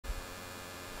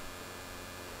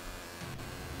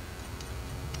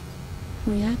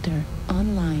Reactor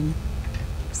online.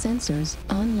 Sensors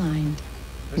online.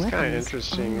 It's kind of Weapons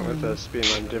interesting online. with us being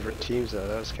on different teams, though.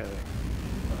 That was kind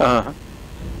of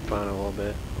fun a little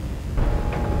bit.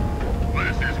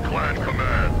 This is Clan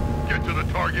Command. Get to the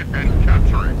target and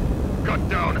capture it. Cut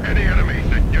down any enemies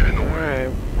that get in the way.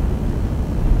 Alright.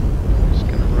 Just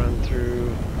gonna run through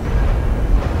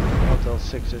Hotel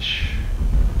 6-ish.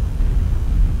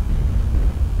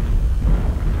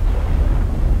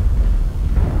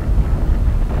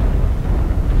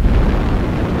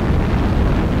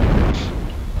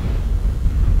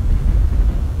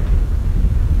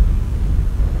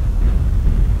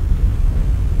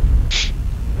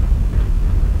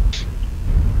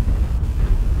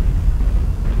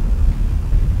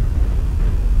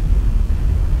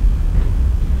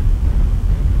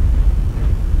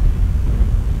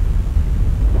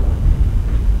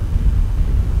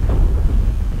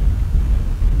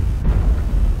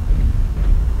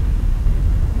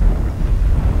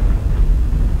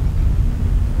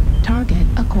 Target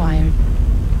acquired.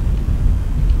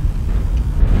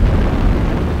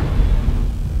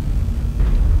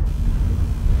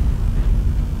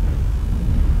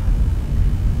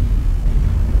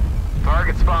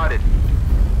 Target spotted.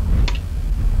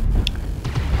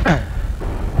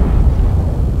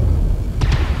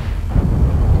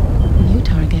 New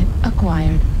target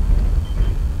acquired.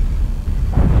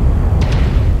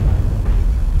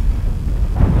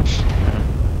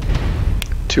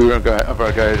 Two of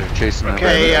our guys are chasing that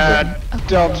Okay, rabbit.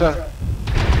 Delta.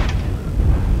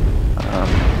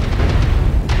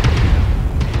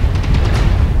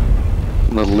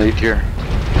 A little late here.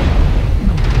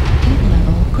 Heat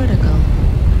level critical.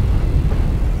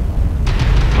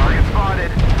 Target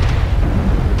spotted.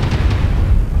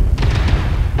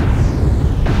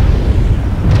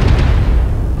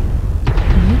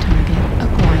 New target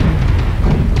acquired.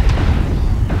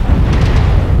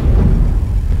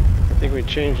 I think we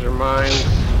changed our minds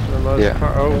for the most Yeah.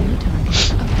 part. Oh, New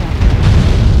target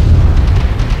acquired.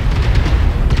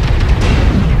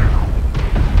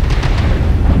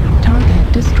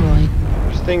 Target destroyed.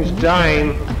 this thing's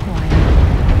dying. Acquired.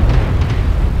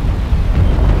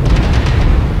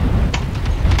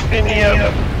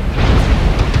 India.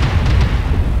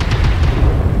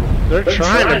 They're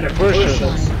trying to push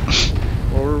us.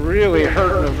 Well, we're really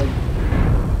hurting them.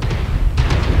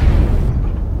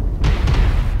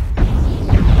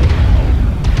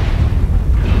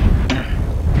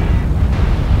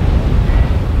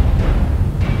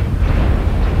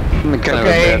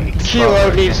 Okay,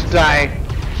 Kilo needs to die.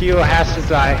 Kilo has to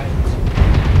die.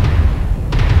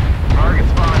 Target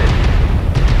spotted.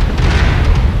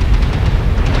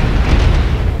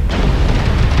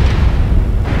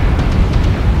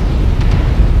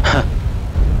 Huh.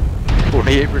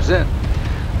 48%.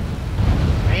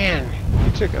 Man,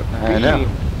 you took a I know.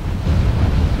 beating.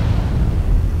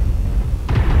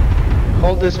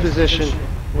 Hold this position.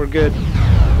 We're good.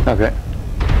 Okay.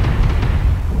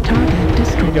 Target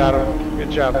destroyed. You got him.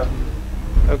 Good job.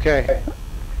 Okay.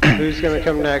 Who's gonna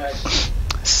come next?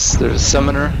 There's a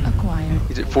summoner. Acquired.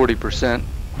 He's at 40%.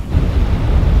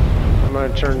 I'm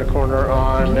gonna turn the corner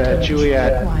on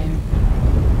Juliet. Acquired.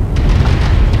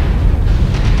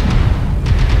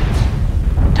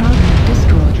 Target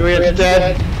destroyed. Juliet's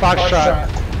dead. Foxtrot.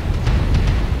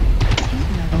 Heat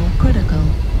level critical.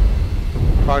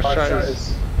 Foxtrot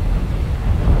is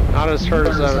not as hurt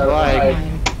as I would like.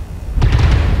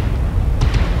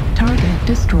 Target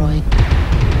destroyed.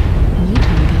 New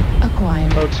target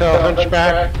acquired. Hotel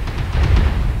Hunchback.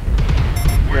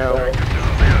 No. This is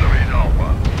the enemy's Alpha.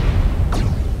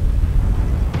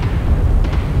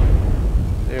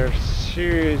 They're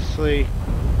seriously.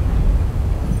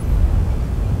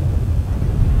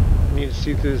 Need to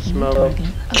see through the New smoke. target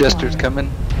Jester's acquired.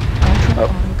 coming. Ultra Up.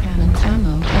 autocannon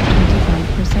ammo at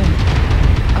 25%.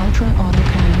 Ultra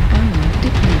autocannon ammo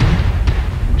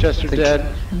depleted. Chester dead.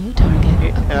 New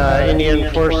target acquired. Indian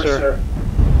Enforcer.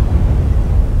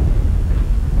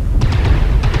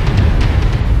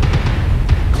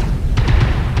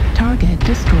 Target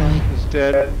destroyed. Is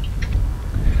dead.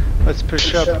 Let's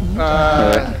push up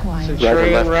Acquired.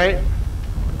 Centurion, Right or right?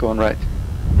 Going right.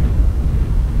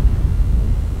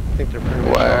 I think they're pretty much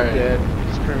all Why? dead.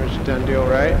 It's pretty much a done deal,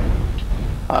 right?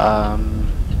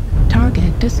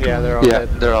 Target destroyed. Yeah, they're all Yeah, dead.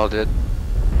 they're all dead.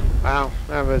 Wow,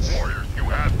 that was Warriors, you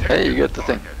have Hey, you taken got the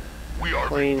thing. target. We are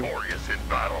Clean. victorious in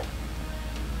battle.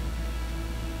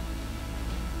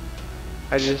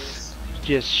 I just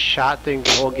shot things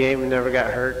the whole game and never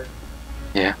got hurt.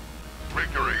 Yeah.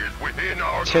 Victory is within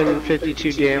our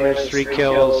 1052 damage, 3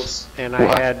 kills, and I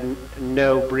Wow. had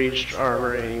no breached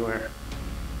armor anywhere.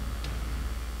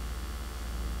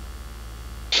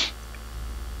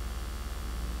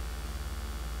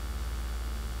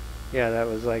 Yeah, that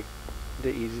was like the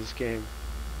easiest game.